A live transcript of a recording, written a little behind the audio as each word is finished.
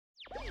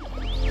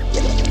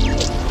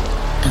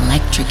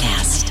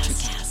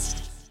NutriCast.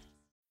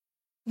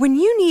 When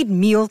you need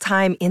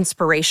mealtime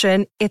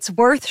inspiration, it's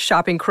worth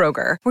shopping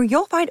Kroger, where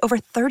you'll find over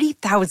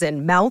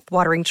 30,000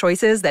 mouth-watering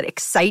choices that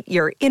excite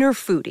your inner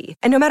foodie.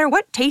 And no matter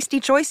what tasty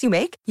choice you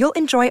make, you'll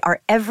enjoy our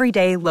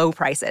everyday low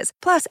prices,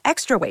 plus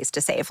extra ways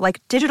to save,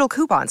 like digital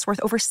coupons worth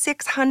over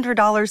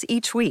 $600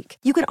 each week.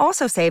 You can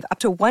also save up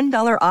to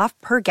 $1 off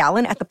per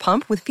gallon at the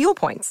pump with fuel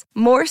points.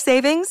 More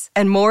savings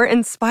and more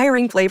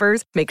inspiring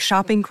flavors make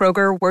shopping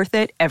Kroger worth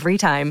it every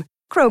time.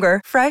 Kroger,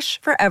 fresh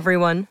for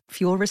everyone.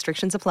 Fuel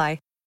restrictions apply.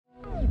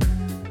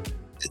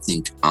 I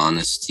think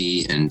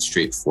honesty and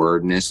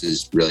straightforwardness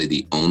is really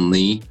the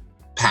only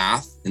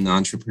path in the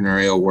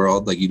entrepreneurial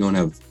world. Like, you don't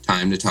have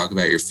time to talk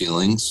about your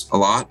feelings a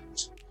lot,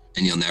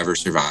 and you'll never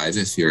survive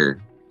if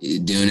you're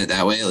doing it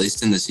that way. At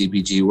least in the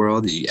CPG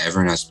world,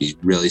 everyone has to be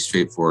really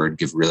straightforward,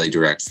 give really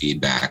direct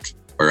feedback,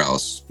 or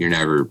else you're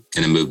never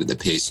going to move at the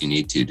pace you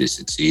need to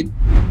succeed.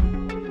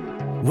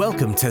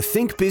 Welcome to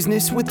Think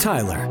Business with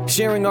Tyler,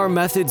 sharing our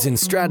methods and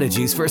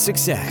strategies for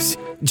success.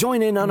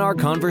 Join in on our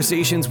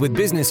conversations with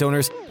business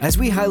owners as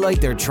we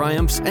highlight their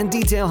triumphs and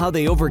detail how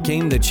they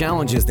overcame the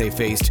challenges they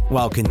faced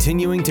while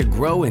continuing to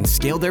grow and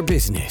scale their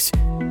business.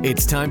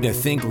 It's time to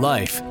think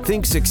life,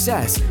 think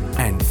success,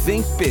 and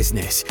think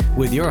business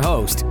with your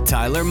host,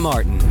 Tyler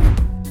Martin.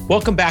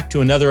 Welcome back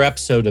to another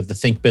episode of the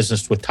Think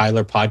Business with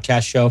Tyler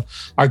podcast show.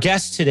 Our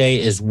guest today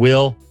is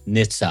Will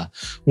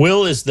Nitze.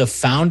 Will is the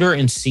founder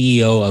and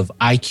CEO of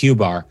IQ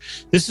Bar.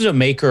 This is a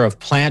maker of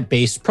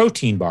plant-based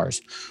protein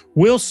bars.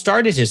 Will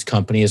started his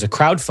company as a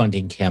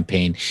crowdfunding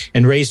campaign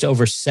and raised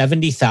over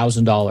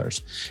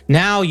 $70,000.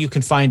 Now you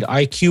can find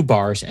IQ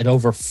Bars at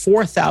over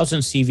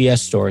 4,000 CVS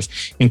stores,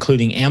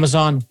 including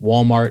Amazon,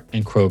 Walmart,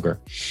 and Kroger.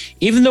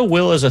 Even though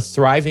Will is a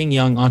thriving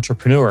young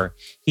entrepreneur,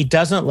 he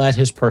doesn't let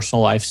his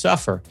personal life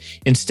suffer.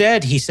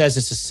 Instead, he says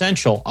it's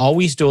essential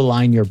always to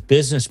align your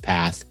business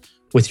path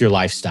with your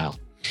lifestyle.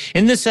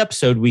 In this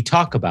episode, we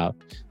talk about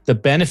the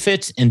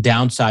benefits and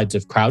downsides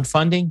of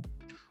crowdfunding,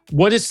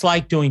 what it's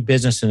like doing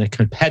business in a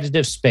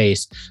competitive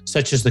space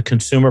such as the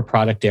consumer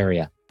product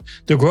area,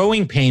 the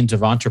growing pains of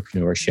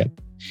entrepreneurship,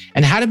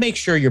 and how to make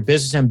sure your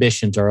business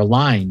ambitions are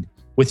aligned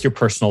with your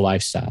personal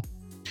lifestyle.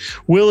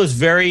 Will is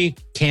very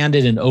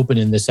candid and open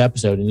in this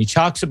episode, and he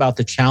talks about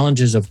the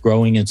challenges of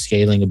growing and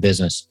scaling a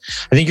business.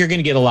 I think you're going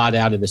to get a lot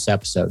out of this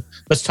episode.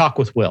 Let's talk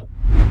with Will.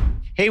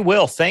 Hey,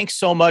 Will, thanks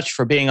so much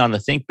for being on the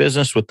Think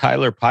Business with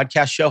Tyler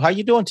podcast show. How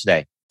you doing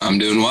today? I'm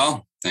doing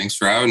well. Thanks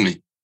for having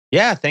me.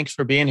 Yeah, thanks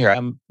for being here.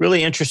 I'm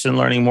really interested in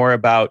learning more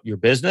about your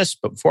business.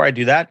 But before I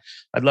do that,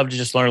 I'd love to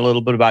just learn a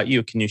little bit about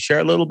you. Can you share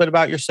a little bit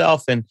about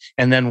yourself and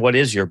then what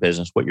is your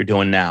business, what you're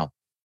doing now?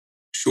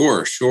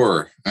 Sure.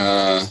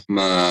 I'm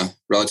a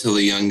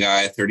relatively young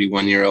guy,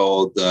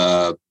 31-year-old,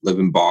 live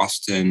in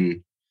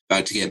Boston,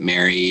 about to get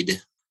married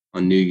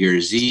on New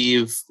Year's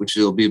Eve, which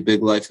will be a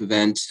big life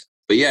event.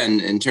 But yeah,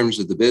 in terms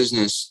of the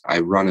business, I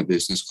run a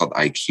business called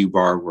IQ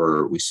Bar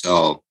where we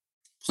sell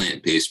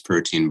plant-based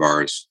protein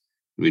bars.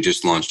 We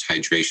just launched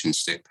hydration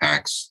stick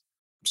packs.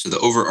 So the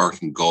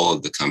overarching goal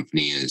of the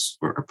company is,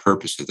 or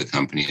purpose of the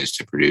company is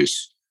to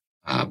produce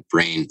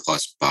brain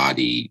plus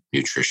body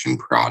nutrition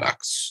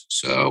products.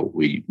 So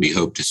we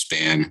hope to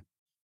span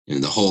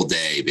the whole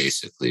day,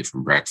 basically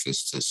from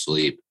breakfast to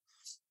sleep.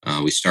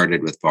 We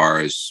started with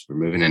bars. We're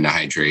moving into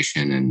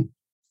hydration, and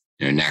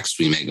next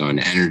we may go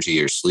into energy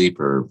or sleep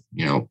or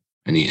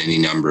any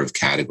number of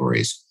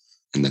categories.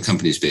 And the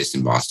company's based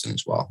in Boston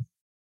as well.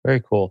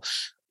 Very cool.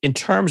 In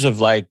terms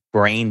of like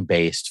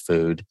brain-based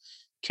food,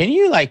 can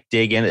you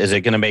dig in? Is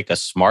it going to make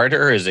us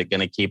smarter? Is it going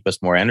to keep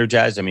us more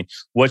energized? I mean,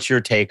 what's your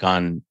take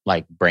on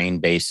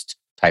brain-based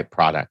type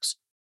products?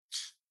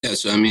 Yeah,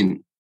 so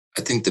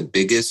I think the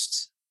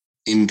biggest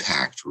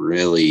impact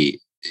really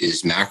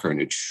is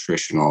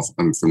macronutritional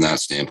from that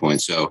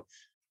standpoint. So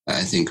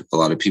I think a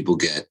lot of people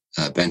get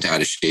bent out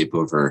of shape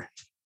over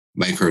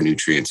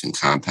micronutrients and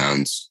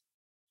compounds,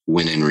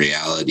 when in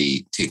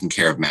reality, taking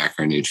care of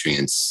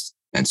macronutrients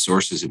and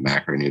sources of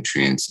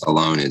macronutrients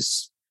alone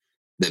is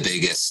the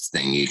biggest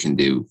thing you can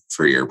do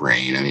for your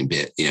brain.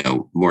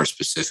 More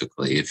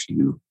specifically, if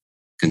you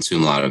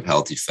consume a lot of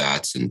healthy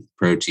fats and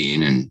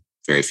protein and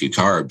very few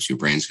carbs, your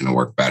brain's going to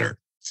work better.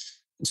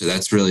 And so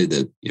that's really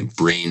the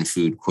brain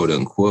food, quote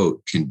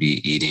unquote, can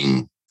be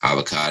eating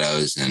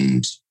avocados.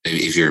 And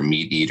if you're a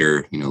meat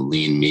eater,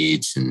 lean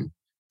meats, and if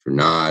you're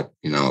not,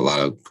 a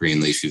lot of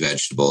green leafy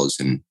vegetables.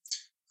 And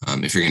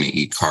if you're going to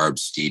eat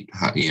carbs,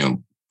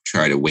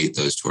 try to weight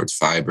those towards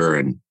fiber.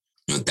 And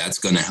that's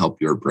going to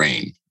help your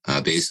brain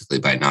basically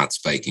by not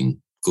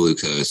spiking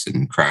glucose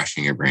and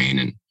crashing your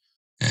brain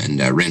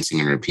and rinsing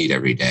and repeat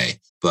every day.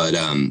 But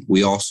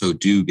we also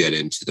do get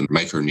into the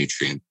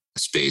micronutrient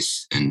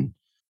space and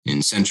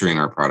in centering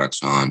our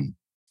products on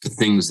the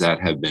things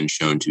that have been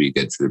shown to be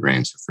good for the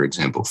brain. So, for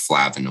example,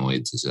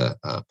 flavonoids is a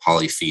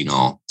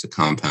polyphenol. It's a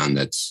compound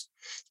that's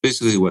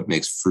basically what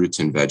makes fruits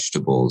and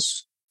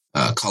vegetables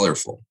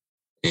colorful.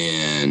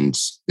 And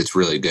it's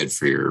really good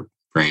for your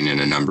brain in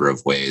a number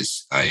of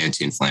ways.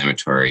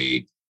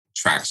 Anti-inflammatory,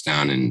 tracks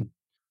down and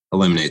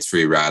eliminates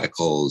free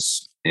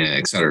radicals,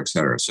 et cetera, et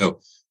cetera. So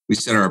we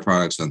center our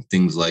products on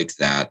things like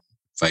that: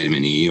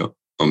 vitamin E,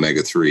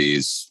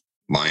 omega-3s,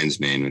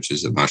 lion's mane, which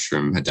is a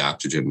mushroom,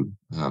 adaptogen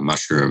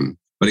mushroom.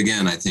 But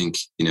again, I think,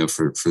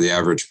 for the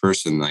average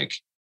person, like,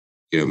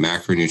 getting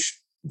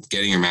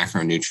your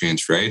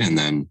macronutrients right. And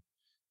then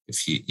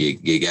if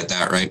you get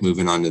that right,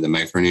 moving on to the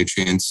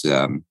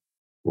micronutrients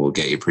will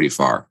get you pretty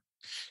far.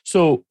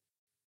 So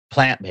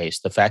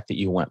plant-based, the fact that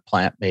you went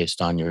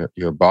plant-based on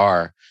your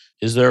bar,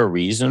 is there a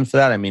reason for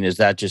that? I mean, is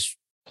that just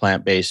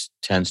plant-based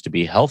tends to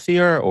be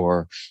healthier,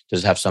 or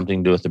does it have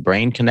something to do with the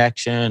brain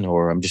connection?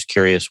 Or I'm just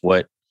curious,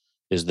 what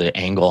is the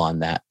angle on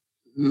that?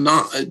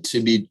 Not,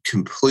 to be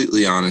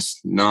completely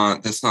honest,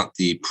 that's not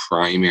the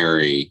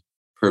primary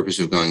purpose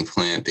of going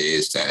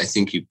plant-based. I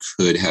think you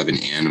could have an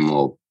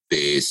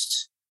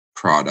animal-based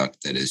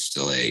product that is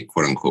still a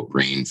quote unquote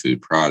brain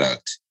food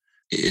product.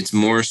 It's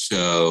more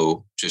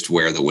so just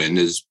where the wind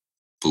is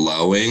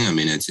blowing. I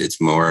mean,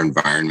 it's more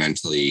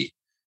environmentally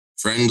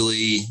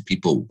friendly.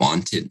 People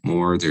want it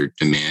more. Their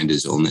demand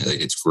is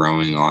it's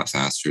growing a lot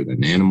faster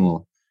than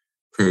animal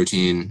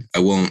protein. I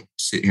won't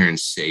sit here and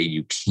say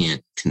you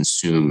can't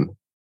consume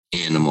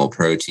animal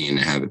protein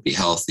and have it be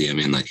healthy. I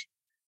mean,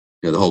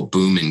 the whole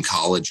boom in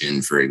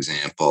collagen, for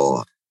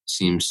example,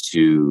 seems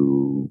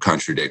to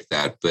contradict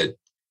that. But,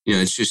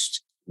 it's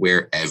just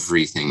where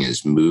everything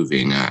is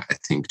moving. I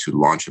think to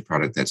launch a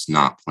product that's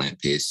not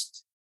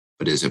plant-based,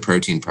 but is a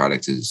protein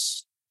product,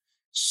 is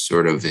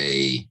sort of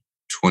a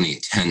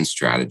 2010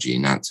 strategy,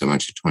 not so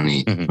much a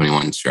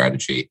 2021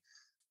 strategy.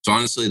 So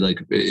honestly,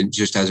 it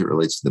just as it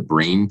relates to the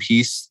brain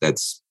piece,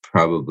 that's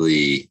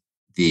probably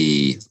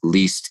the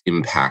least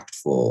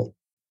impactful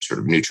sort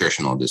of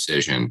nutritional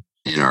decision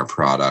in our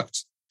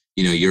product.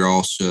 You're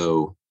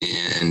also,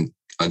 and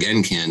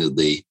again,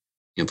 candidly,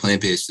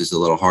 plant-based is a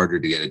little harder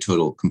to get a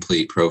total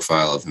complete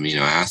profile of amino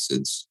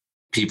acids.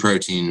 Pea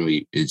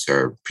protein, it's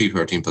our pea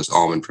protein plus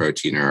almond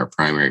protein are our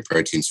primary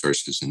protein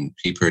sources. And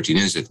pea protein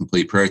is a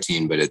complete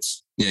protein, but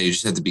it's, you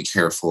just have to be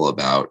careful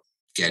about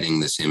getting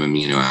the same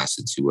amino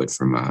acids you would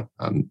from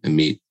a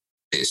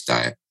meat-based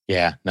diet.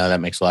 Yeah, no,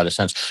 that makes a lot of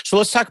sense. So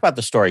let's talk about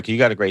the story, because you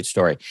got a great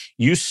story.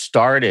 You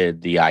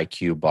started the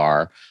IQ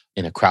Bar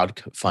in a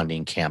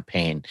crowdfunding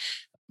campaign,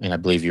 and I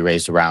believe you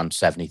raised around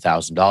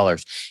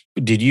 $70,000.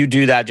 Did you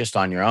do that just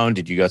on your own?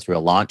 Did you go through a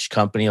launch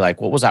company? What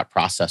was that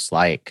process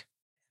like?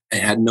 I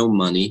had no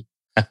money.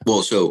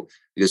 Well, so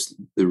because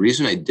the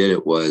reason I did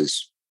it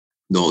was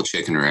the whole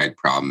chicken or egg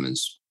problem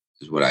is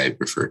what I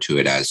refer to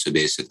it as. So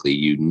basically,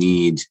 you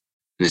need,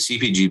 in a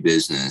CPG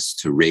business,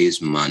 to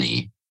raise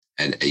money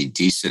at a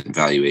decent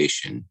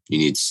valuation, you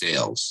need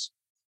sales,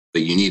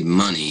 but you need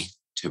money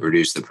to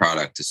produce the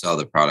product, to sell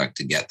the product,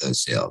 to get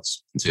those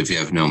sales. And so if you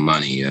have no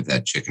money, you have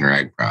that chicken or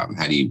egg problem.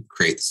 How do you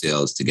create the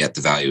sales to get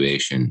the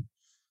valuation?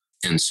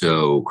 And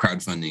so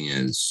crowdfunding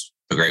is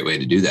a great way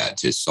to do that,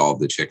 to solve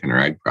the chicken or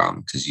egg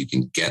problem, because you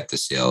can get the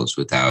sales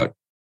without,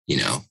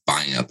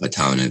 buying up a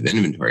ton of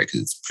inventory, because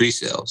it's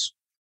pre-sales.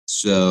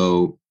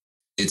 So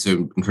it's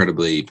an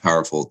incredibly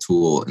powerful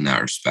tool in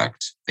that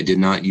respect. I did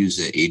not use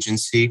an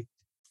agency.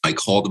 I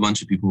called a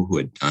bunch of people who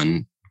had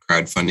done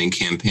crowdfunding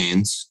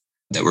campaigns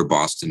that were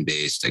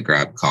Boston-based. I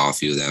grabbed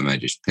coffee with them. I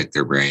just picked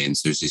their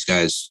brains. There's these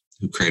guys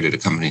who created a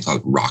company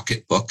called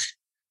Rocketbook.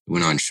 It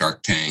went on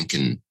Shark Tank,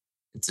 and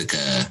it's like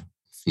a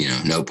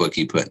notebook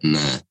you put in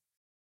the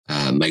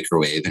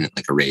microwave, and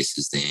it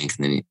erases the ink.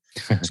 And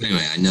then so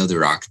anyway, I know the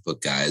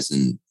Rocketbook guys,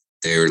 and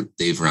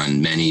they've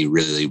run many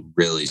really,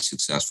 really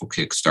successful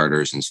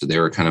Kickstarters, and so they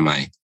were kind of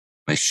my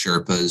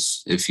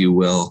Sherpas, if you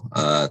will,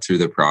 through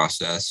the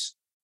process.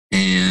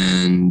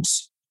 And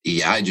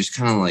yeah, I just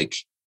kind of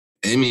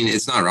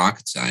it's not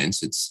rocket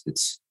science.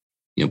 It's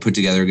put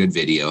together a good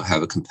video,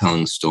 have a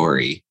compelling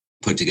story,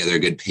 put together a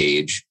good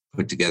page,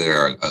 put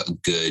together a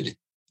good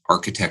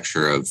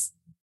architecture of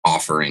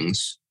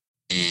offerings,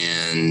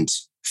 and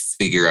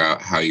figure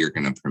out how you're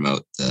going to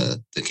promote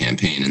the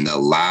campaign. And the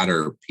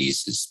latter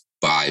piece is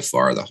by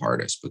far the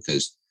hardest,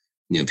 because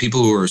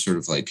people who are sort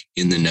of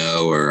in the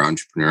know or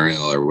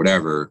entrepreneurial or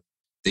whatever,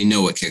 they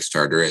know what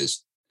Kickstarter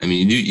is. I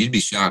mean, you'd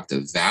be shocked.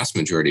 The vast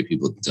majority of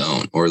people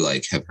don't, or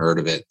have heard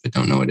of it but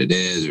don't know what it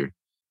is.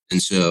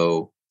 And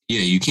so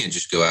you can't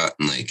just go out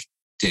and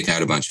take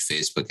out a bunch of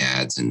Facebook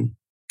ads and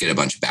get a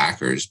bunch of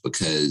backers,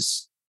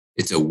 because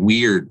it's a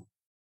weird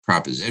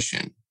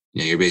proposition.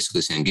 You're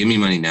basically saying, give me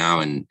money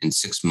now, and in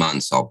 6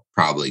 months, I'll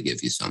probably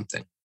give you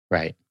something.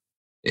 Right.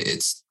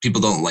 It's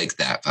people don't like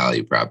that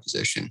value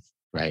proposition.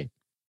 Right.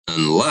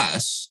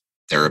 Unless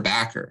they're a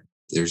backer.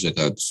 There's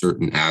a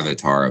certain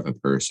avatar of a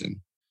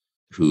person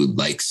who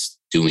likes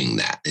doing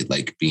that. They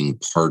like being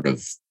part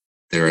of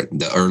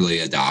the early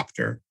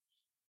adopter.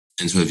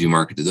 And so if you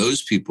market to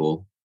those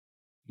people,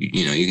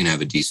 you can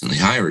have a decently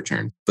high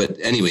return. But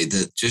anyway,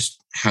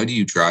 just how do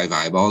you drive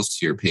eyeballs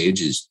to your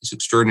page is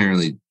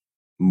extraordinarily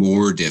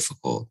more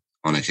difficult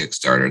on a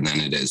Kickstarter than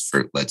it is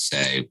for, let's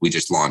say, we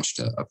just launched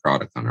a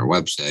product on our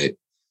website.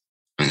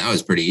 And that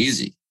was pretty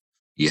easy.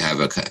 You have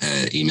a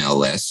email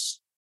list,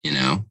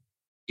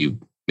 you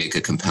make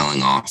a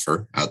compelling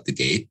offer out the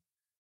gate,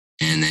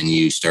 and then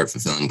you start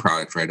fulfilling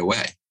product right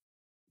away.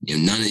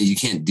 you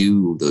can't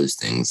do those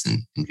things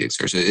in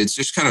Kickstarter. So it's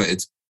just kind of,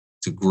 it's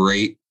a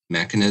great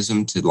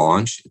mechanism to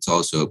launch. It's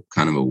also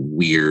kind of a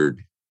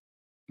weird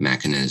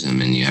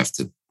mechanism, and you have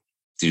to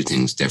do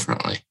things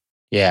differently.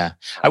 Yeah.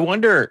 I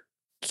wonder,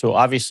 so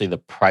obviously the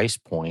price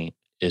point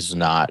is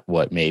not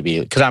what maybe,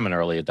 because I'm an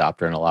early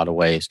adopter in a lot of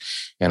ways,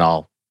 and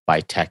I'll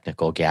buy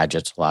technical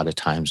gadgets a lot of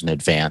times in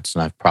advance,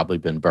 and I've probably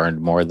been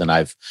burned more than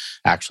I've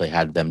actually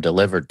had them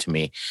delivered to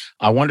me.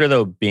 I wonder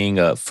though, being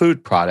a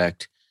food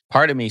product,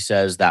 part of me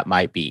says that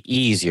might be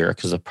easier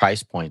because the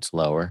price point's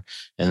lower.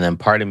 And then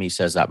part of me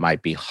says that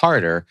might be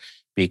harder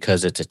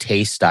because it's a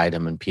taste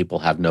item and people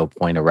have no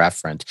point of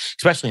reference,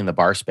 especially in the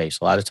bar space.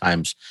 A lot of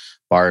times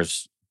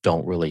bars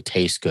don't really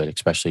taste good,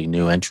 especially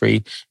new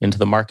entry into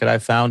the market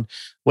I've found.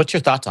 What's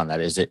your thoughts on that?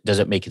 Does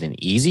it make it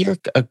an easier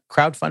a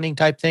crowdfunding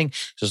type thing,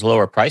 just a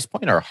lower price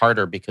point, or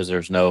harder because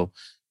there's no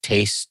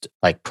taste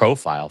like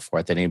profile for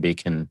it that anybody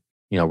can,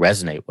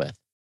 resonate with?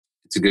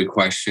 It's a good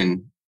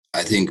question.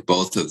 I think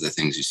both of the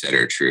things you said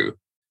are true.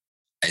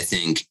 I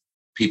think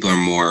people are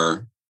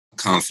more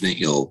confident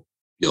you'll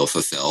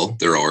fulfill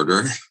their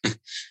order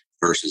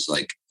versus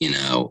like,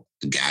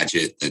 a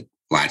gadget that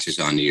latches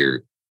onto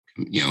your,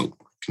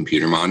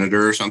 computer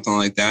monitor or something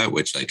like that,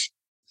 which like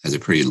has a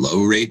pretty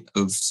low rate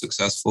of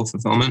successful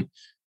fulfillment.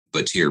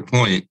 But to your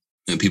point,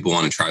 people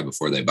want to try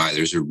before they buy.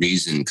 There's a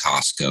reason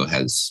Costco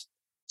has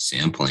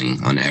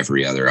sampling on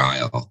every other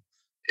aisle.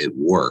 It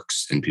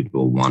works, and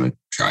people want to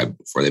try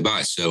before they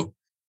buy. So,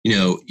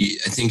 I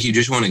think you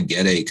just want to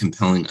get a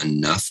compelling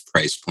enough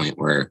price point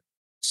where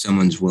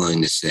someone's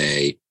willing to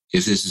say,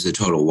 if this is a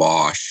total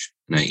wash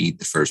and I eat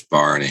the first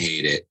bar and I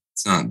hate it,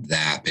 it's not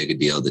that big a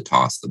deal to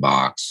toss the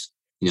box.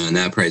 And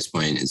that price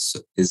point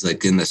is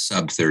like in the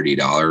sub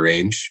 $30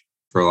 range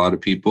for a lot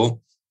of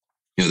people.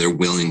 They're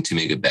willing to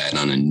make a bet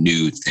on a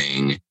new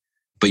thing,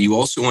 but you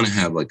also want to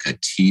have like a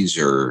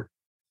teaser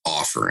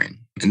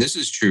offering. And this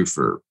is true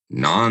for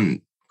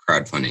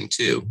non-crowdfunding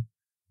too.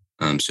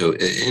 So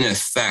in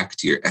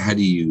effect, how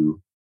do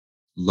you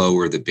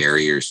lower the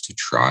barriers to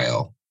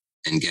trial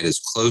and get as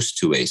close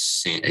to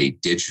a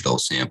digital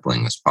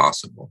sampling as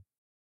possible?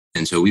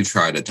 And so we've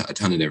tried a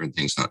ton of different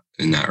things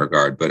in that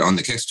regard. But on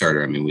the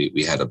Kickstarter,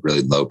 we had a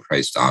really low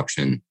priced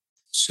option.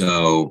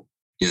 So,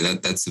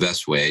 that's the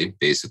best way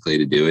basically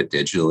to do it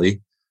digitally.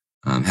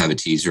 Have a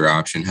teaser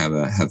option, have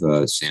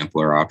a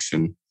sampler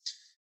option.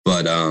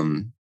 But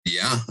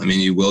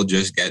you will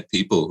just get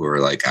people who are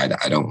like,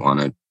 I don't want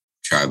to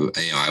try,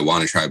 I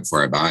want to try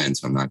before I buy, and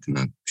so I'm not going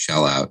to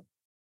shell out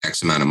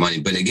X amount of money.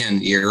 But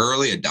again, your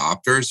early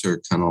adopters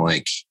are kind of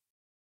like,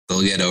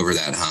 they'll get over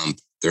that hump.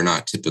 They're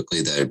not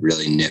typically the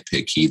really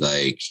nitpicky,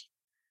 like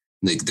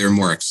they're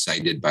more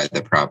excited by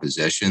the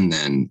proposition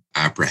than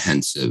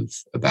apprehensive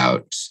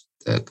about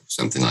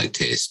something like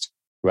taste.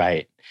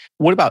 Right.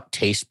 What about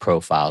taste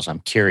profiles? I'm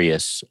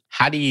curious,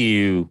 how do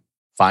you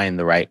find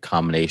the right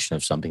combination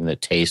of something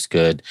that tastes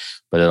good,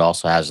 but it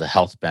also has the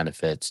health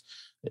benefits?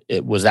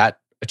 Was that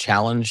a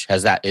challenge?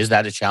 Is that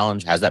a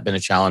challenge? Has that been a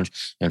challenge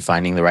in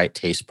finding the right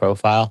taste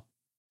profile?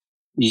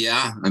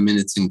 Yeah.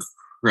 It's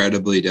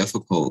incredibly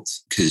difficult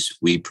because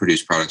we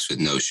produce products with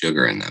no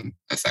sugar in them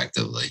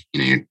effectively.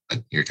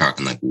 You're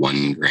talking like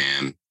 1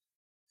 gram,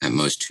 at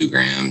most 2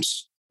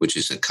 grams, which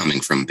is coming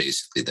from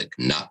basically like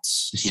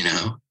nuts,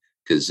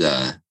 because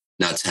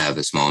nuts have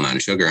a small amount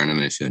of sugar in them.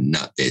 And if you're a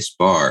nut-based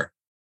bar,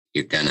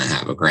 you're going to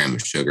have a gram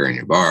of sugar in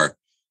your bar.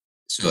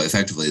 So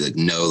effectively,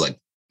 no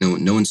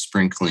one's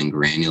sprinkling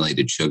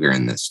granulated sugar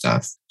in this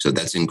stuff. So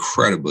that's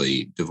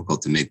incredibly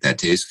difficult to make that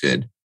taste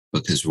good,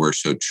 because we're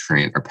so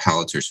trained, our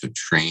palates are so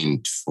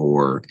trained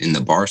for, in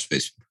the bar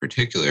space in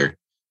particular,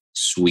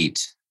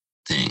 sweet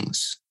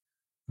things,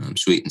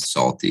 sweet and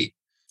salty.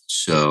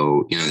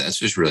 So, that's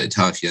just really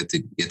tough. You have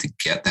to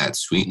get that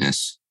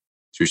sweetness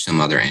through some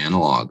other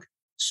analog.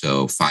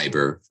 So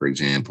fiber, for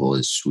example,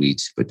 is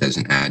sweet, but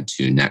doesn't add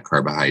to net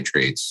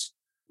carbohydrates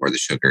or the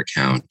sugar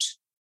count.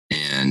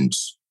 And,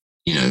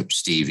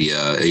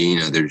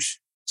 stevia, there's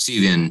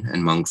stevia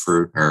and monk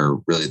fruit are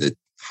really the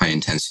high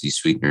intensity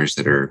sweeteners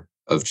that are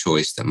of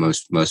choice that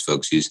most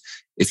folks use.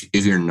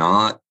 If you're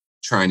not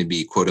trying to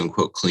be quote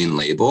unquote clean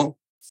label,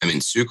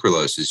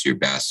 sucralose is your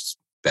best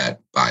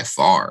bet by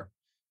far.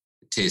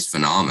 It tastes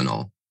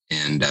phenomenal.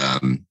 And,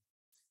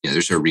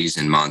 there's a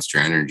reason Monster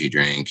Energy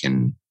drink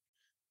and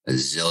a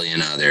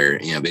zillion other,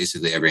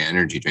 basically every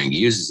energy drink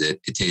uses it.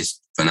 It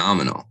tastes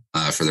phenomenal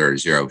for their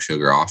zero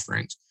sugar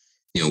offerings.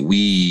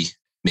 We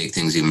make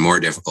things even more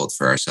difficult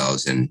for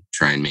ourselves and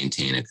try and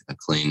maintain a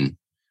clean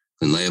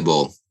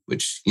label,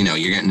 which, you're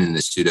getting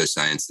into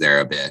pseudoscience there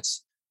a bit.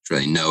 There's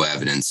really no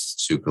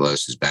evidence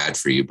sucralose is bad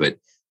for you, but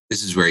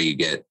this is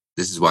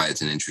why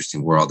it's an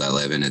interesting world I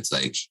live in. It's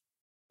like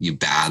you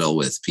battle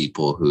with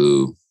people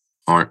who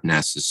aren't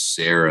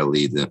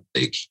necessarily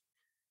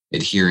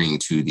adhering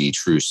to the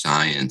true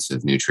science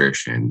of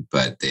nutrition,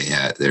 but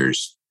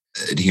there's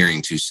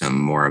adhering to some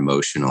more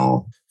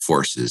emotional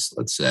forces,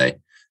 let's say.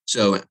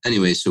 So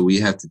anyway, we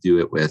have to do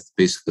it with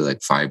basically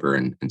like fiber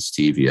and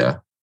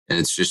stevia. And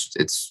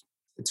it's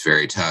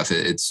very tough.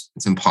 It's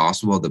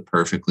impossible to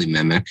perfectly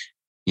mimic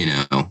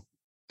a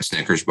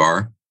Snickers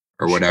bar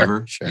or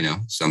whatever, Sure.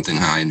 Something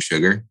high in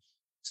sugar.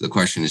 So the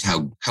question is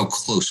how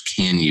close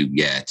can you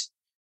get?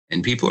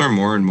 And people are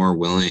more and more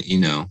willing,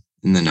 in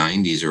the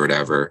 90s or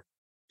whatever,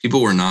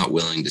 people were not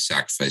willing to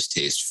sacrifice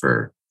taste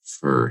for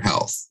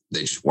health.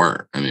 They just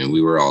weren't. I mean,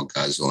 we were all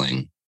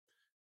guzzling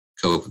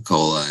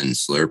Coca-Cola and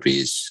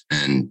Slurpees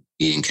and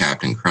eating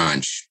Captain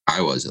Crunch.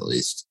 I was, at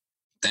least.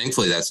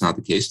 Thankfully, that's not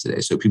the case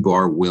today. So people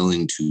are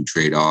willing to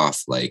trade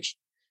off, like,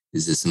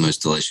 is this the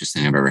most delicious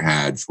thing I've ever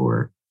had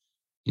for,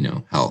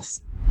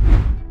 health?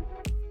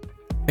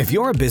 If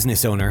you're a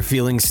business owner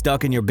feeling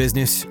stuck in your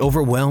business,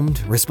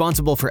 overwhelmed,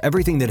 responsible for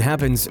everything that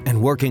happens,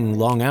 and working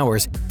long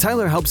hours,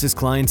 Tyler helps his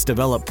clients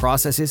develop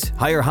processes,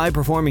 hire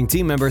high-performing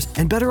team members,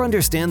 and better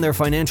understand their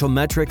financial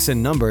metrics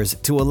and numbers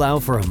to allow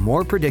for a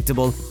more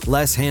predictable,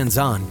 less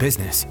hands-on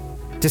business.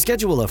 To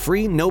schedule a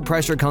free,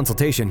 no-pressure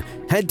consultation,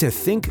 head to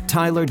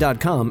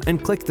thinktyler.com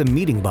and click the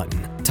meeting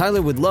button.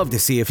 Tyler would love to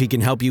see if he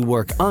can help you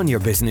work on your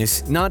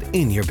business, not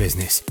in your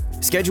business.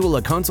 Schedule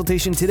a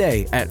consultation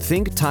today at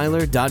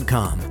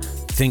thinktyler.com.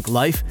 Think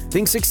life,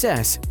 think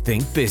success,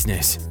 think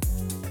business.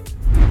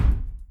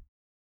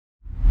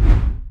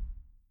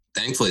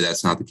 Thankfully,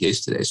 that's not the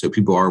case today. So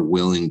people are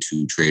willing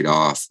to trade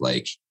off,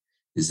 like,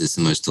 is this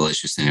the most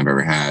delicious thing I've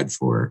ever had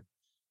for,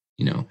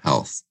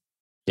 health?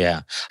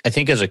 Yeah. I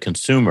think as a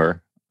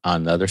consumer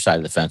on the other side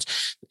of the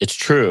fence, it's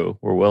true.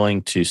 We're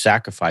willing to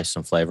sacrifice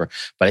some flavor,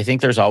 but I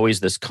think there's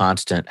always this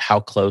constant, how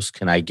close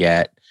can I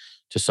get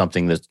to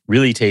something that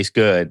really tastes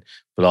good,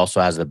 but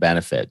also has the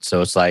benefit?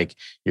 So it's like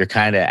you're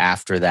kind of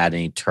after that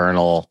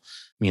eternal,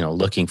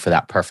 looking for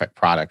that perfect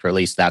product, or at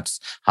least that's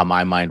how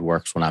my mind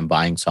works when I'm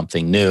buying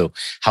something new.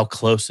 How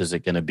close is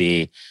it going to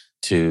be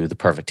to the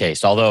perfect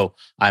taste? Although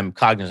I'm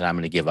cognizant I'm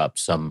going to give up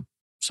some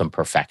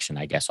perfection,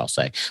 I guess I'll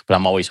say, but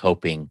I'm always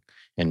hoping,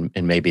 and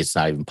maybe it's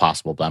not even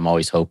possible, but I'm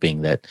always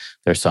hoping that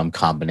there's some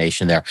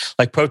combination there.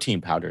 Like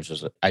protein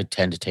powders, I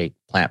tend to take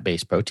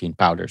plant-based protein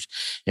powders.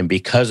 And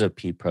because of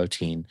pea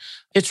protein,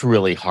 it's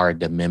really hard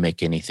to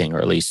mimic anything, or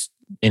at least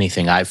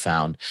anything I've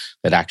found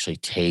that actually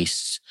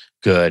tastes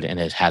good and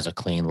it has a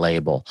clean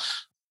label.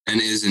 And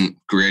isn't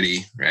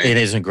gritty, right? It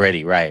isn't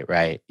gritty,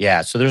 right.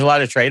 Yeah. So there's a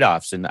lot of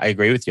trade-offs, and I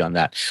agree with you on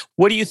that.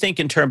 What do you think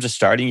in terms of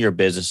starting your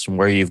business and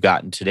where you've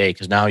gotten today?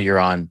 Because now you're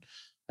on,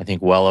 I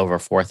think, well over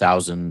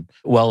 4,000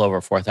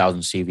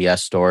 CVS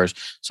stores.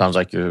 Sounds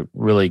like you're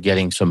really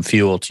getting some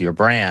fuel to your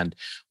brand.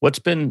 What's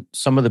been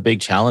some of the big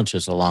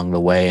challenges along the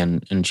way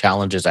and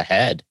challenges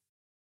ahead?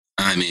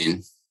 I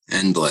mean,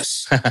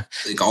 endless.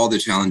 Like all the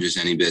challenges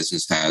any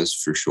business has,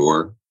 for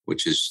sure,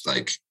 which is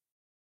like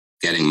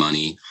getting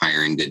money,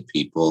 hiring good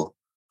people,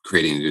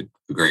 creating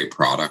a great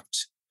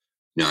product.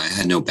 I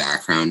had no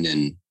background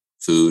in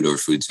food or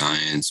food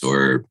science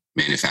or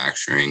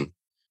manufacturing.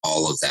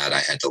 All of that I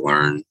had to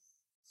learn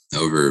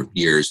over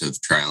years of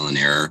trial and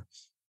error.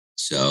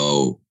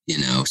 So,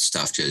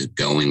 stuff just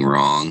going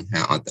wrong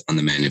on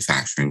the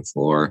manufacturing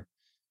floor.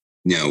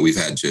 We've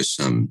had just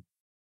some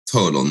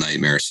total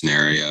nightmare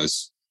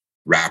scenarios.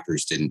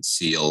 Wrappers didn't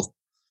seal.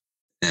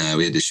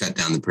 We had to shut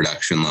down the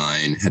production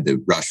line, had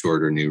to rush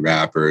order new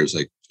wrappers.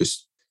 Like,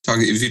 just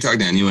if you talk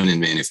to anyone in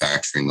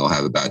manufacturing, they'll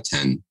have about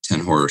 10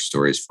 horror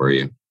stories for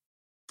you.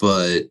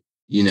 But,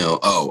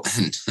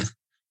 and I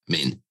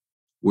mean,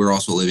 we're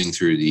also living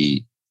through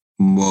the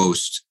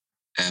most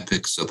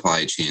epic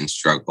supply chain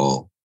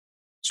struggle,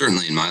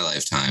 certainly in my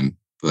lifetime,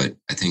 but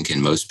I think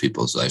in most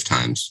people's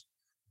lifetimes.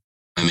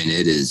 I mean,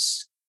 it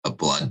is a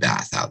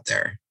bloodbath out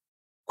there.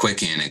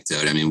 Quick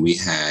anecdote. I mean, we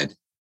had,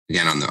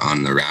 again,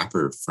 on the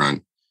wrapper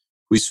front,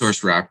 we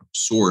sourced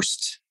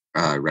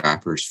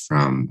wrappers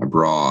from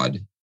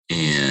abroad,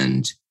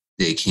 and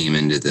they came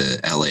into the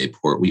LA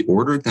port. We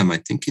ordered them, I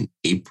think, in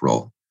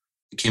April.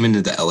 They came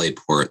into the LA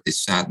port. They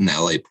sat in the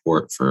LA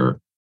port for,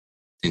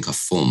 I think, a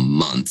full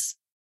month.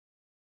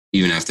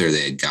 Even after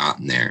they had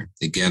gotten there,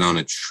 they get on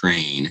a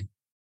train, it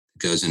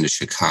goes into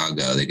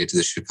Chicago. They get to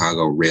the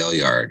Chicago rail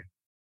yard,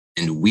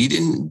 and we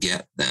didn't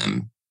get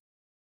them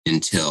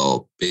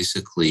until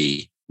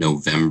basically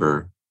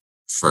November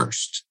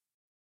 1st.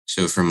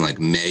 So from like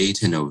May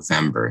to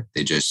November,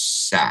 they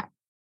just sat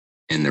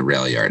in the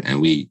rail yard, and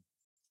we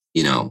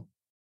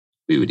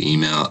would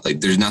email.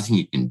 Like, there's nothing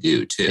you can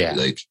do too. Yeah.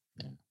 Like,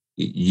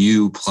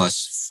 you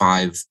plus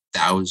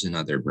 5,000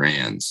 other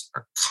brands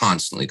are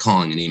constantly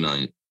calling and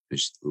emailing.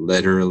 There's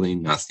literally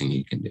nothing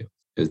you can do.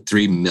 There's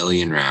 3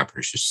 million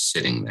wrappers just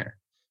sitting there.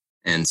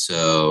 And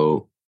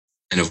so,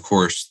 and of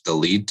course, the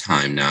lead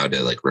time now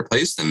to like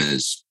replace them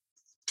is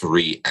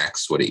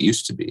 3x what it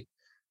used to be.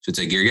 So it's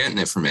like you're getting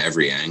it from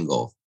every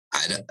angle.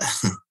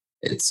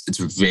 It's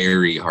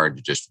very hard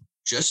to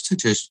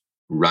just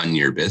run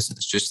your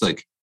business, just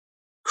like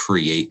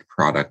create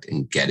product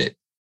and get it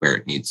where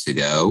it needs to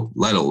go,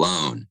 let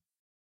alone,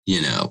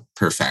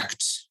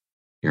 perfect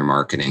your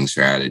marketing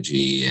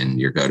strategy and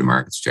your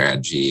go-to-market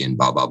strategy and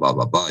blah, blah, blah,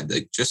 blah, blah.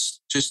 Like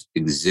just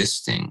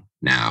existing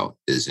now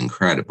is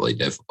incredibly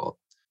difficult.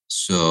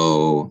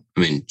 So,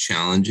 I mean,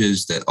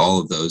 challenges that all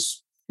of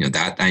those,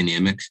 that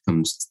dynamic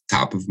comes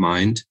top of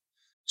mind.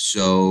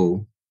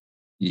 So,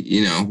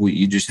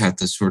 you just have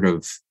to sort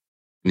of,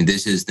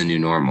 this is the new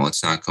normal.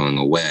 It's not going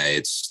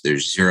away.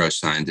 There's zero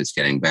signs it's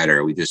getting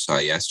better. We just saw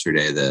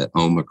yesterday the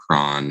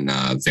Omicron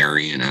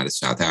variant out of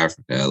South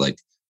Africa, like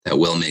that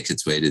will make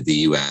its way to the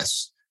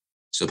US.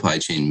 Supply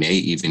chain may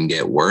even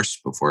get worse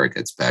before it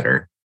gets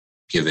better,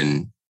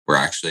 given we're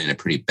actually in a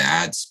pretty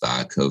bad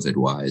spot COVID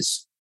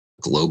wise,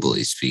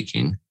 globally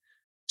speaking.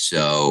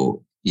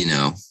 So,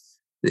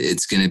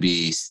 it's going to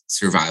be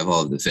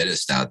survival of the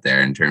fittest out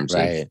there in terms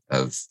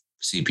of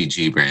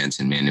CPG brands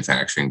and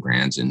manufacturing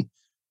brands, and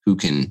who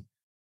can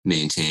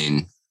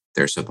maintain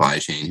their supply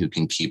chain, who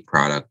can keep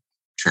product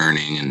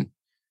churning.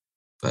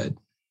 But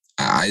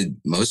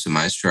most of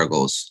my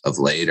struggles of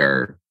late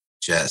are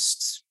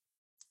just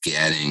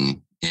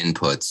getting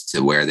inputs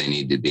to where they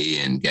need to be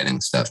and getting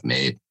stuff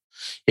made.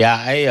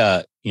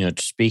 Yeah,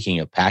 speaking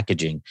of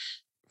packaging,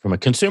 from a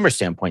consumer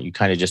standpoint, you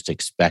kind of just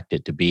expect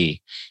it to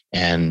be.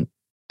 And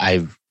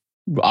I've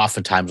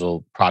oftentimes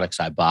products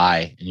I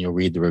buy, and you'll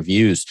read the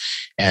reviews,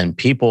 and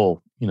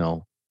people,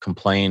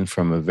 complain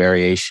from a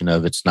variation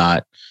of it's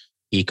not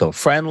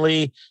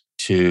eco-friendly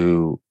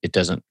to it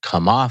doesn't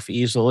come off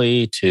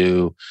easily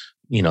to,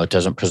 it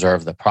doesn't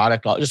preserve the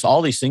product. Just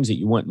all these things that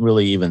you wouldn't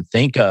really even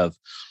think of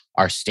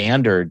are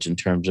standards in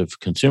terms of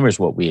consumers.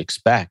 What we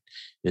expect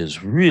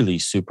is really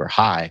super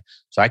high.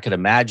 So I could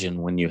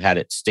imagine when you had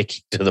it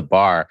sticking to the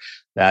bar,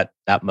 that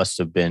must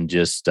have been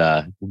just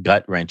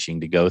gut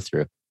wrenching to go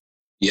through.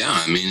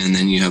 Yeah, and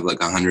then you have like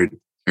 100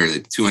 or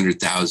like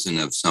 200,000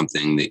 of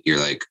something that you're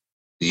like,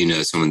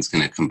 someone's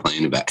going to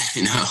complain about.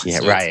 Yeah,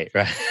 so right.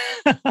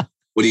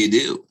 What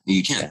do?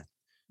 You can't. Yeah.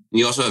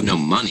 You also have no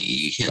money.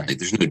 You can't. Like,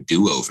 there's no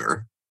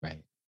do-over.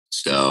 Right.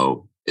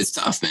 So it's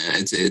tough,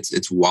 man.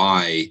 It's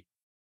why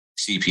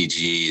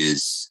CPG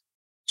is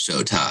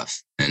so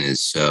tough and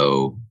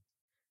the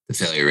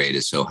failure rate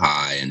is so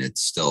high, and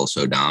it's still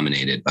so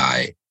dominated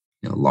by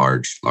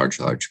large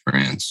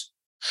brands.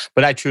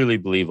 But I truly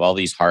believe all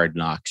these hard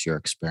knocks you're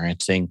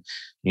experiencing,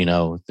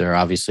 they're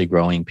obviously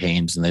growing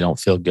pains and they don't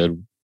feel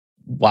good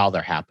while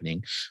they're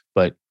happening,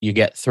 but you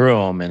get through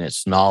them, and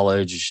it's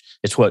knowledge.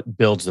 It's what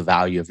builds the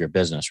value of your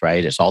business,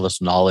 right? It's all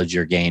this knowledge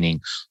you're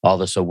gaining, all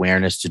this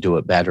awareness to do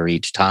it better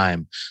each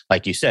time.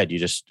 Like you said, you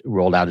just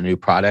rolled out a new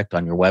product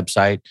on your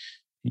website.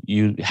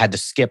 You had to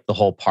skip the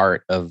whole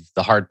part of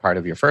the hard part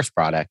of your first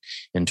product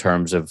in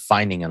terms of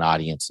finding an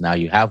audience. Now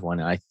you have one.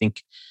 And I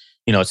think,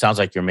 it sounds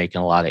like you're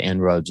making a lot of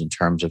inroads in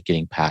terms of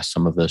getting past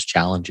some of those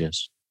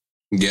challenges.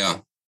 Yeah.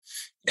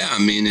 Yeah.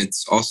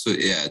 It's also,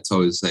 it's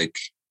always like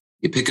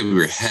you pick up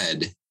your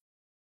head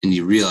and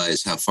you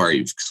realize how far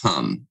you've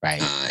come.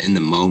 Right. In the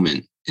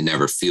moment, it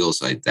never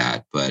feels like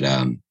that. But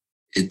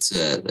it's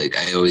like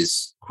I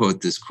always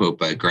quote this quote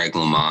by Greg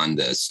LeMond,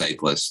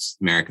 the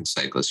American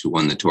cyclist who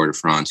won the Tour de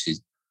France.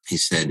 He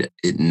said,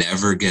 "It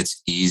never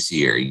gets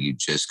easier. You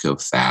just go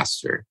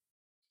faster."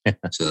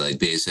 So like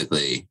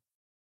basically,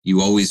 you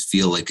always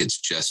feel like it's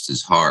just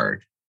as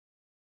hard,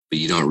 but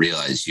you don't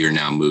realize you're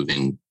now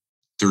moving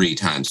 3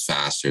 times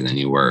faster than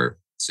you were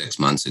 6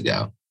 months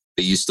ago.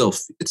 But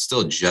it's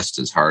still just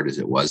as hard as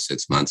it was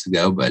 6 months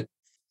ago. But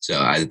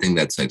so I think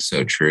that's like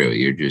so true.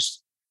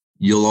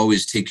 You'll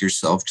always take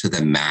yourself to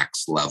the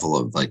max level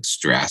of like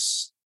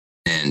stress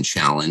and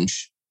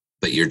challenge,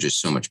 but you're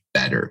just so much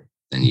better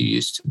than you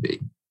used to be.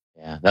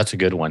 Yeah, that's a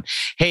good one.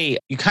 Hey,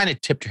 you kind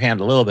of tipped your hand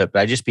a little bit,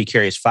 but I'd just be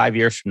curious, 5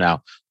 years from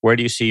now, where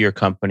do you see your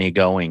company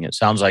going? It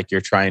sounds like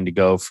you're trying to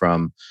go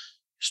from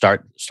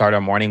start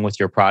our morning with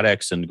your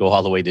products and go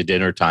all the way to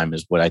dinner time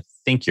is what I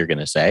think you're going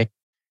to say.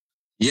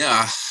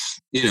 Yeah.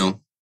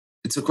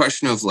 It's a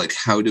question of like,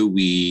 how do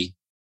we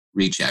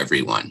reach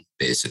everyone?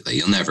 Basically,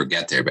 you'll never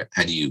get there, but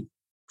how do you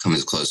come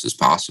as close as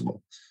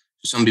possible?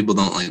 Some people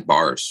don't like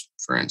bars,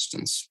 for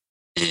instance.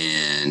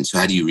 And so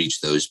how do you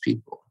reach those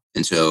people?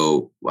 And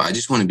so I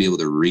just want to be able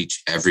to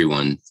reach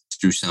everyone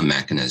through some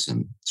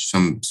mechanism,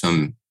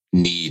 some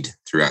need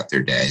throughout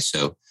their day.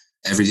 So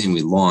everything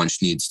we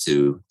launch needs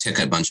to tick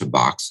a bunch of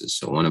boxes.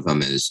 So one of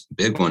them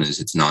big one is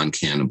it's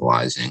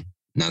non-cannibalizing.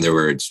 In other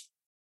words,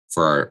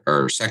 for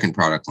our second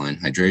product line,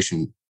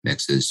 hydration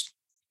mixes,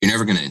 you're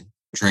never going to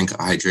drink a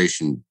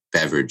hydration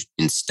beverage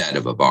instead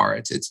of a bar.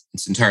 It's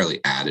entirely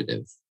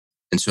additive.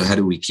 And so how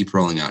do we keep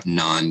rolling out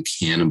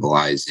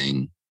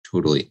non-cannibalizing,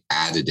 totally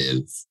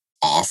additive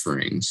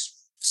offerings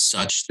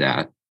such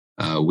that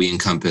we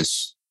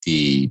encompass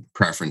the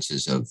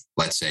preferences of,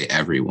 let's say,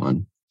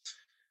 everyone?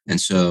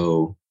 And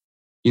so,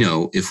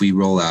 if we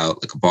roll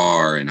out like a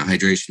bar and a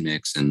hydration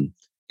mix and,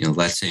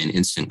 let's say an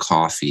instant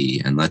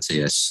coffee and let's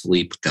say a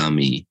sleep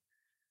gummy,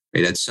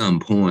 right? At some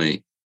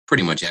point,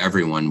 pretty much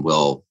everyone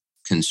will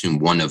consume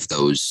one of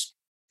those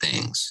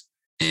things.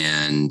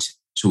 And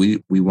so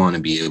we want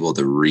to be able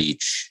to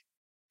reach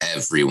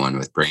everyone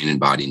with brain and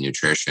body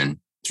nutrition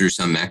through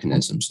some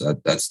mechanism.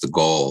 So that's the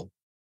goal.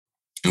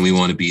 And we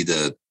want to be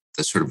the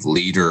sort of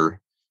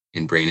leader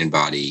in brain and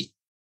body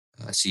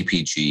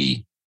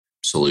CPG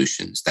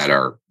solutions that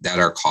are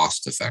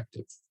cost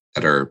effective,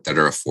 that are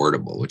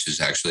affordable, which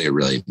is actually a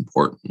really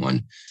important one.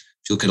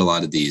 If you look at a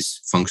lot of these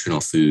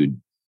functional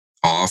food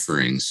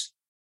offerings,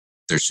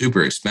 they're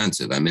super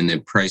expensive. I mean, they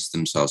price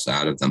themselves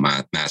out of the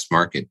mass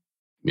market,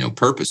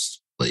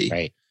 purposely.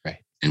 Right,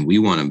 right. And we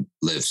want to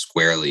live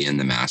squarely in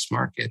the mass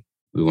market.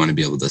 We want to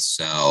be able to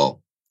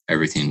sell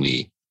everything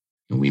we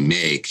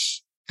make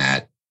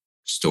at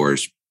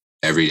stores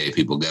everyday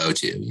people go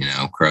to,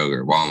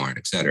 Kroger, Walmart,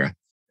 et cetera,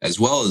 as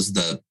well as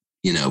the,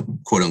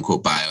 quote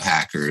unquote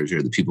biohackers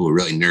or the people who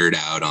really nerd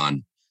out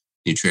on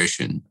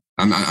nutrition.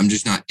 I'm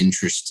just not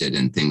interested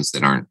in things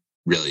that aren't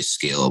really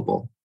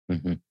scalable.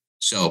 Mm-hmm.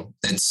 So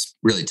that's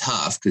really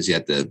tough because you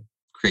have to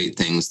create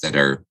things that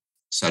are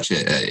such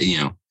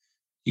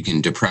you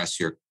can depress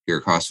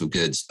your cost of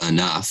goods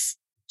enough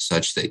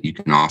such that you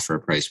can offer a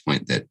price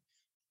point that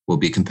will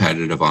be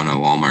competitive on a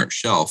Walmart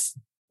shelf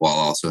while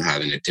also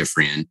having a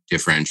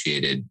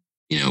differentiated,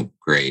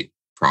 great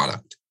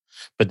product.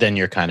 But then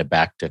you're kind of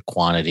back to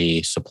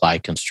quantity, supply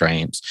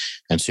constraints.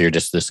 And so you're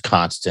just this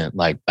constant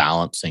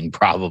balancing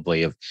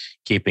probably of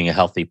keeping a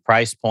healthy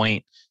price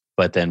point,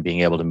 but then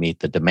being able to meet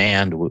the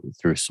demand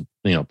through,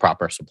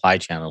 proper supply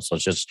channels. So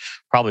it's just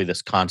probably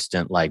this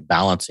constant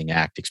balancing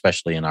act,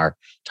 especially in our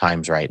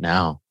times right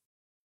now.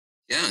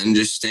 Yeah. And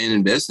just staying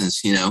in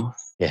business,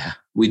 Yeah.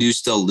 We do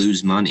still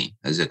lose money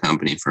as a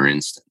company, for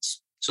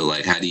instance. So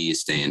how do you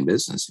stay in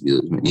business if you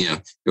lose money?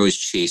 You're always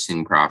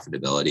chasing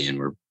profitability and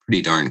we're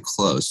pretty darn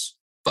close,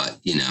 but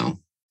you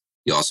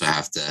also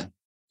have to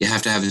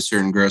have a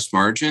certain gross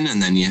margin.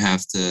 And then you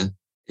have to,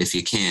 if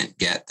you can't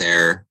get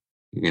there,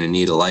 you're going to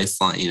need a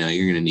lifeline, you're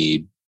going to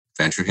need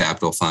venture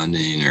capital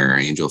funding or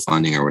angel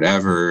funding or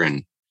whatever,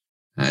 and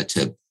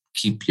to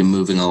keep you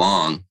moving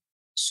along.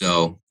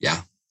 So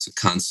yeah, it's a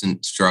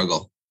constant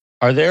struggle.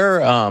 Are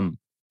there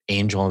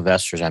angel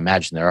investors? I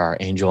imagine there are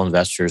angel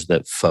investors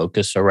that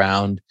focus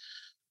around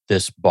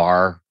this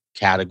bar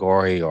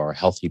category or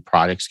healthy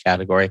products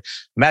category.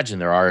 Imagine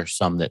there are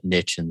some that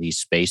niche in these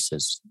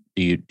spaces.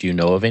 Do you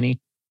know of any?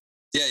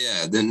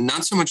 Yeah. Then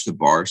not so much the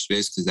bar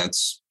space because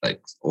that's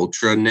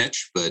ultra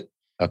niche, but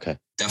okay,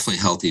 definitely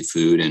healthy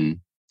food, and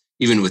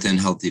even within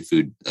healthy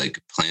food,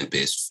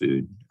 plant-based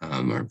food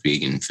or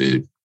vegan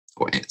food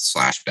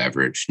 /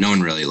 beverage. No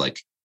one really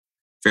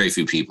very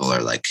few people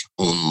are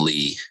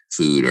only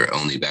food or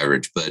only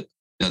beverage, but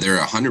no, there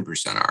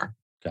 100% are.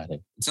 Got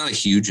it. It's not a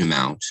huge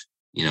amount.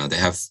 They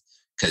have,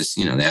 because,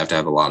 they have to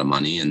have a lot of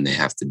money and they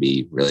have to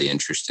be really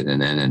interested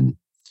in it.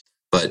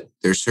 But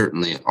there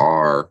certainly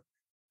are,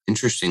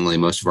 interestingly,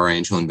 most of our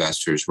angel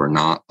investors were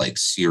not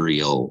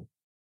serial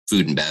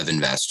food and bev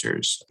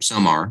investors.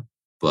 Some are,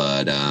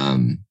 but,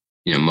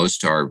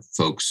 most are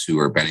folks who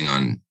are betting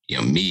on,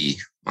 me,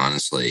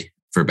 honestly,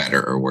 for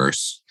better or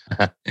worse.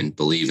 And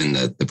believe in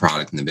the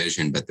product and the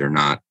vision, but they're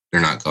not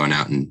going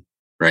out and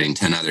writing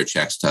 10 other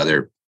checks to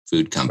other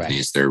food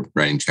companies. Right. They're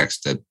writing checks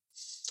to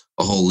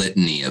a whole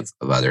litany of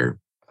other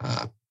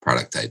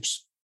product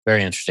types.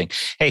 Very interesting.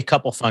 Hey, a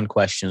couple fun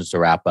questions to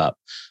wrap up.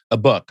 A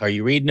book. Are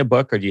you reading a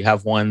book or do you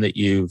have one that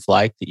you've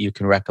liked that you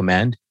can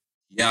recommend?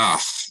 Yeah.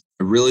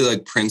 I really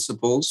like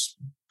Principles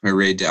by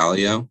Ray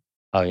Dalio.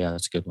 Oh yeah,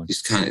 that's a good one.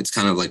 It's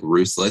kind of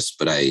ruthless,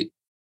 but it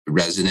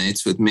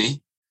resonates with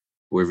me.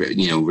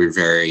 We're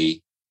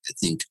very, I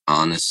think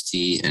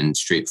honesty and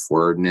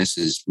straightforwardness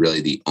is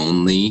really the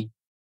only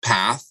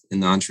path in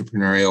the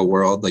entrepreneurial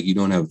world. You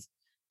don't have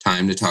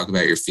time to talk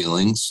about your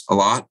feelings a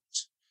lot,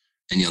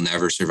 and you'll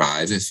never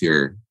survive if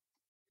you're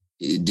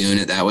doing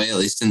it that way. At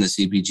least in the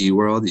CPG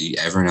world,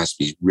 everyone has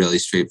to be really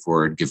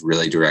straightforward, give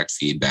really direct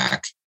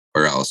feedback,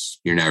 or else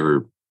you're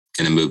never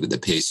going to move at the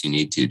pace you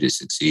need to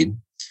succeed.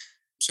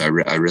 So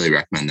I really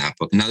recommend that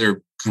book.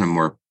 Another kind of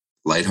more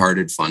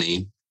lighthearted,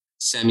 funny,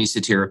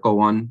 semi-satirical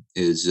one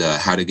is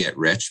How to Get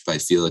Rich by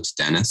Felix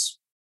Dennis.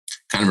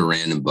 Kind of a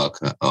random book.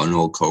 An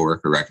old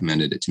coworker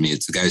recommended it to me.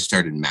 It's the guy who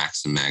started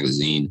Maxim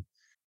magazine.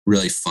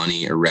 Really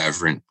funny,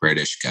 irreverent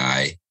British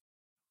guy.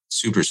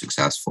 Super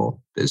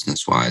successful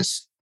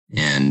business-wise.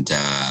 And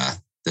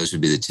those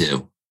would be the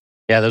two.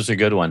 Yeah, those are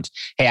good ones.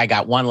 Hey, I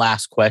got one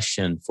last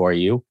question for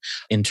you.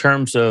 In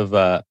terms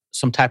of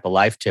some type of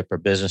life tip or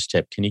business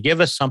tip, can you give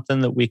us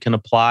something that we can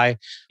apply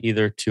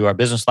either to our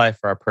business life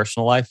or our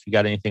personal life? You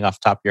got anything off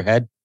the top of your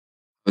head?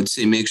 I would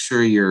say make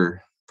sure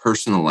your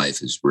personal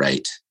life is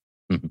right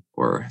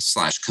or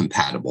 /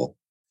 compatible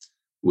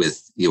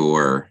with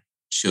your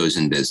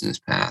chosen business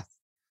path,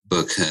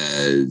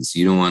 because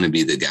you don't want to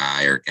be the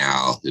guy or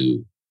gal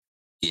who,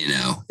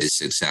 is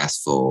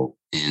successful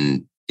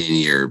in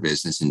your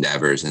business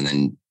endeavors and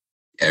then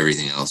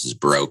everything else is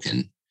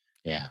broken.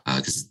 Yeah.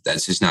 Because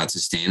that's just not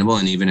sustainable.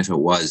 And even if it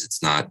was,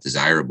 it's not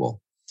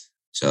desirable.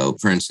 So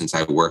for instance,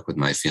 I work with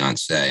my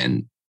fiance,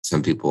 and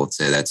some people would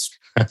say that's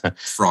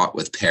fraught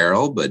with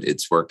peril, but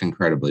it's worked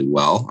incredibly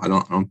well. I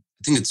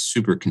think it's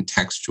super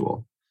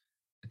contextual.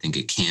 I think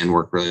it can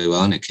work really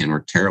well and it can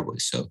work terribly.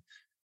 So,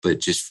 but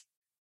just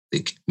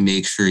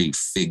make sure you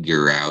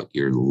figure out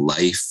your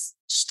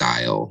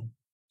lifestyle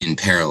in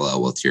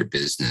parallel with your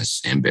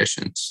business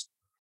ambitions.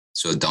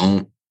 So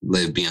don't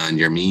live beyond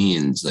your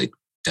means.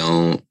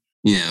 Don't,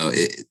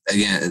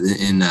 again,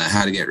 in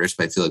How to Get Rich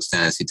by Felix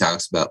Dennis, he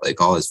talks about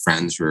all his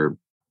friends were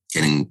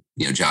getting,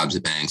 jobs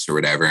at banks or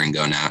whatever and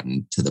going out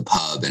and to the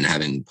pub and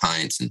having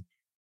pints. And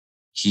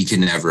he could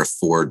never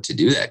afford to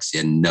do that because he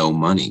had no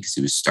money because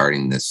he was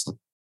starting this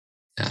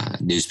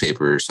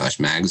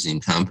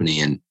newspaper/magazine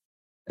company. And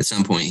at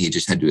some point he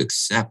just had to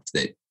accept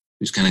that he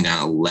was kind of going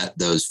to let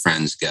those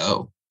friends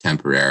go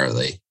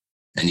temporarily.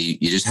 And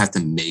you just have to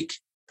make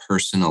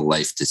personal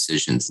life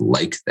decisions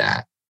like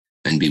that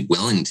and be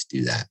willing to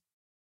do that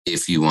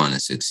if you want to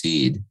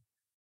succeed.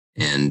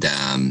 And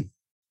I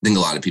think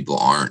a lot of people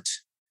aren't.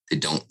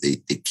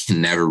 They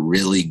can never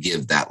really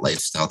give that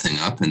lifestyle thing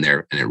up, and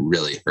it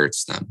really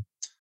hurts them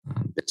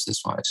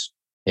business-wise.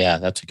 Yeah,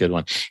 that's a good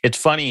one. It's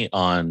funny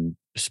on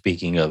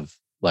speaking of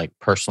like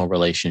personal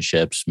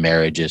relationships,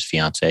 marriages,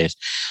 fiancés,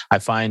 I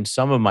find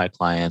some of my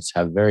clients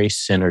have very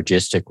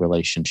synergistic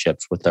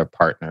relationships with their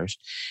partners.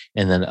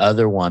 And then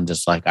other ones,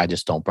 it's like, I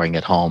just don't bring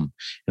it home.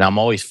 And I'm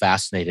always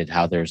fascinated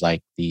how there's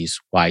like these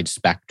wide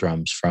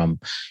spectrums from,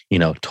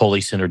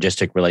 totally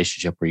synergistic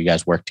relationship where you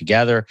guys work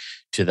together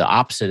to the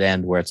opposite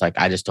end where it's like,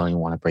 I just don't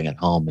even want to bring it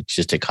home.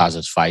 It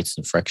causes fights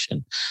and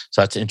friction.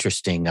 So that's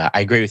interesting. I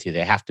agree with you.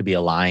 They have to be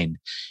aligned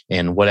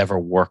in whatever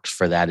works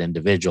for that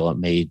individual. It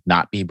may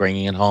not be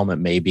bringing it home. It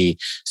may be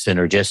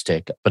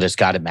synergistic, but it's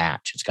got to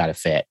match. It's got to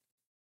fit.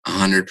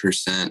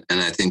 100%.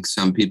 And I think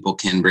some people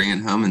can bring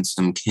it home and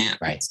some can't.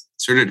 Right. It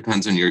sort of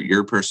depends on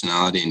your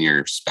personality and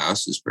your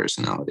spouse's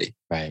personality.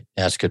 Right.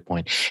 That's a good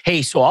point.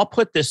 Hey, so I'll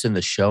put this in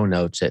the show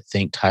notes at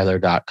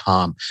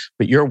thinktyler.com,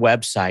 but your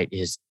website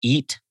is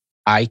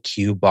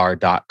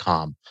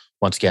eatiqbar.com.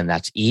 Once again,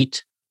 that's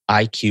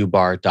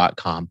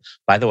eatiqbar.com.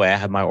 By the way, I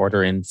have my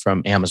order in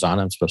from Amazon.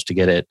 I'm supposed to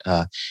get it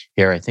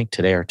here, I think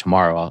today or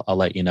tomorrow. I'll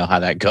let you know how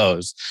that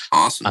goes.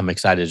 Awesome. I'm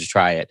excited to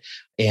try it.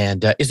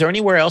 And is there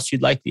anywhere else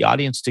you'd like the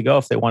audience to go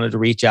if they wanted to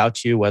reach out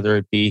to you, whether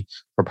it be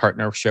for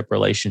partnership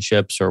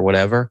relationships or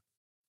whatever?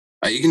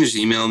 You can just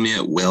email me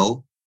at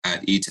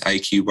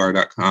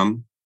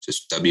will@eatiqbar.com,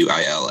 just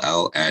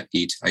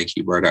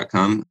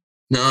WILL@eatiqbar.com.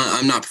 No,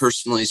 I'm not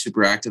personally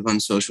super active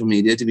on social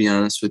media, to be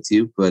honest with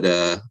you, but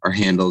our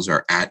handles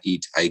are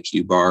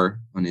 @eatiqbar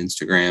on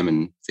Instagram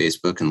and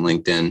Facebook and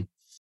LinkedIn.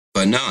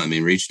 But no,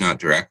 reaching out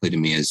directly to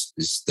me is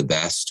the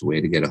best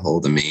way to get a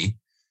hold of me.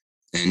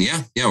 And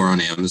yeah, we're on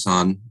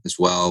Amazon as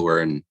well.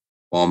 We're in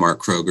Walmart,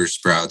 Kroger,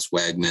 Sprouts,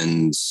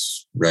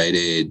 Wegmans, Rite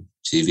Aid,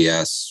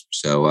 CVS.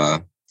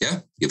 So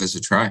give us a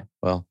try.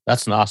 Well,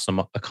 that's an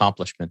awesome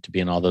accomplishment to be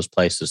in all those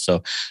places.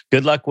 So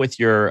good luck with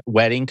your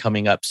wedding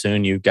coming up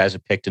soon. You guys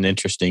have picked an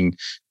interesting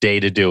day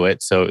to do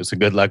it. So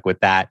good luck with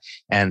that.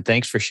 And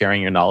thanks for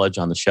sharing your knowledge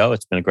on the show.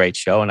 It's been a great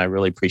show and I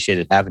really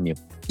appreciated having you.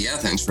 Yeah,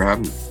 thanks for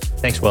having me.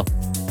 Thanks, Will.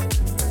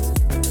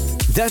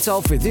 That's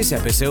all for this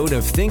episode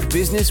of Think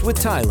Business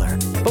with Tyler.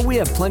 But we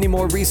have plenty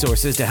more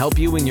resources to help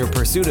you in your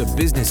pursuit of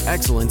business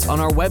excellence on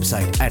our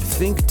website at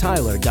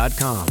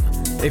thinktyler.com.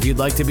 If you'd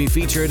like to be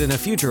featured in a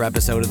future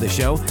episode of the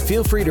show,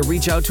 feel free to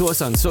reach out to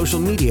us on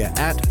social media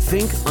at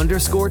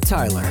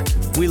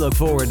think_Tyler. We look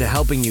forward to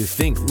helping you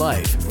think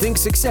life, think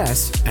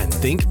success, and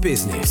think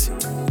business.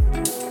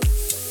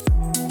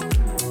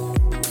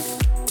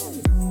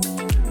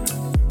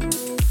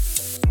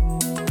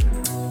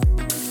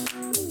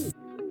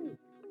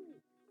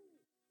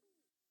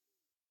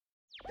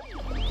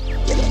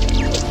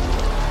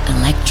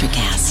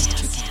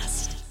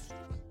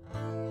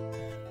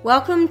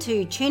 Welcome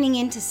to Tuning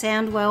Into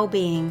Sound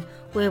Wellbeing,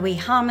 where we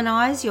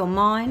harmonise your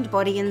mind,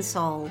 body and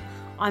soul.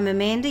 I'm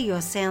Amanda,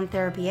 your sound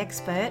therapy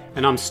expert.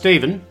 And I'm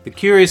Stephen, the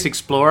curious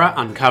explorer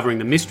uncovering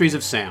the mysteries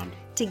of sound.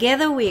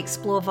 Together we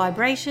explore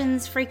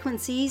vibrations,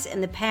 frequencies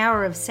and the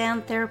power of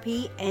sound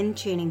therapy and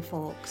tuning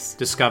forks.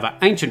 Discover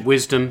ancient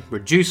wisdom,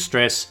 reduce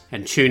stress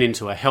and tune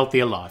into a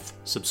healthier life.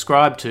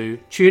 Subscribe to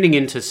Tuning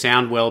Into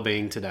Sound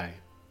Wellbeing today.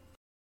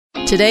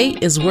 Today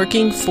is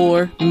working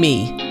for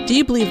me. Do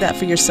you believe that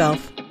for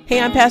yourself? Hey,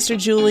 I'm Pastor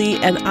Julie,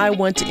 and I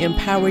want to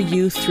empower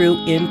you through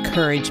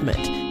encouragement.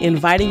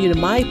 Inviting you to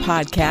my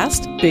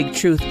podcast, Big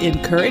Truth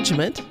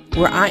Encouragement,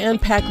 where I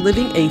unpack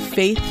living a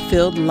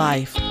faith-filled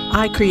life.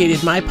 I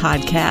created my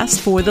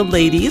podcast for the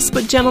ladies,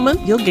 but gentlemen,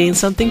 you'll gain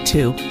something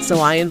too. So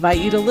I invite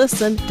you to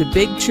listen to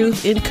Big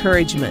Truth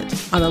Encouragement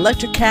on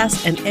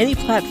Electricast and any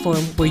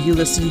platform where you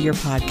listen to your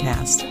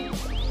podcast.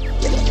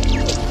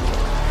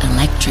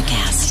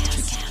 Electricast.